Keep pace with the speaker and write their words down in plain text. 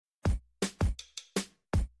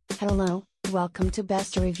Hello, welcome to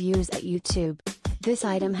Best Reviews at YouTube. This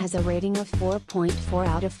item has a rating of 4.4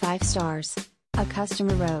 out of 5 stars. A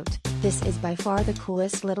customer wrote, "This is by far the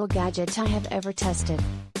coolest little gadget I have ever tested.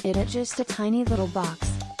 It is just a tiny little box,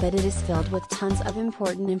 but it is filled with tons of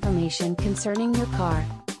important information concerning your car.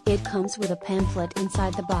 It comes with a pamphlet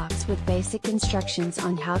inside the box with basic instructions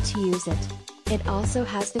on how to use it. It also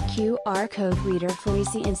has the QR code reader for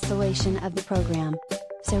easy installation of the program.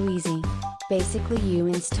 So easy. Basically you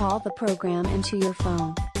install the program into your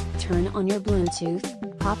phone. Turn on your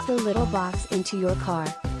Bluetooth, pop the little box into your car,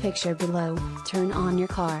 picture below, turn on your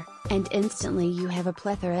car, and instantly you have a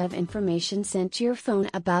plethora of information sent to your phone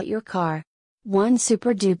about your car. One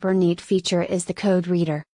super duper neat feature is the code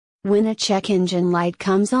reader. When a check engine light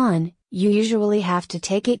comes on, you usually have to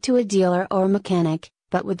take it to a dealer or mechanic,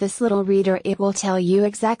 but with this little reader it will tell you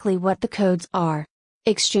exactly what the codes are.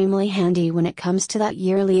 Extremely handy when it comes to that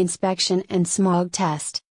yearly inspection and smog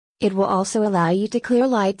test. It will also allow you to clear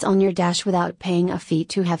lights on your dash without paying a fee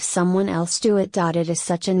to have someone else do it. It is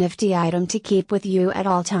such a nifty item to keep with you at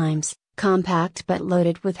all times, compact but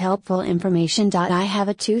loaded with helpful information. I have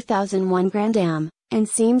a 2001 Grand Am, and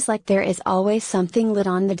seems like there is always something lit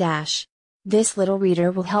on the dash. This little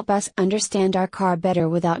reader will help us understand our car better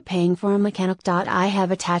without paying for a mechanic. I have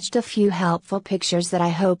attached a few helpful pictures that I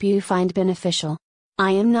hope you find beneficial.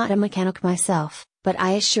 I am not a mechanic myself, but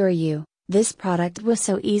I assure you, this product was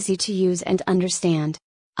so easy to use and understand.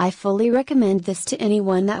 I fully recommend this to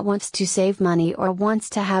anyone that wants to save money or wants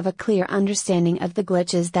to have a clear understanding of the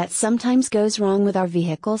glitches that sometimes goes wrong with our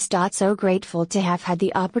vehicles. So grateful to have had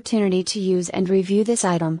the opportunity to use and review this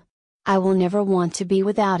item. I will never want to be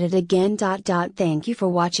without it again. Thank you for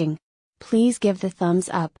watching. Please give the thumbs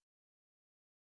up,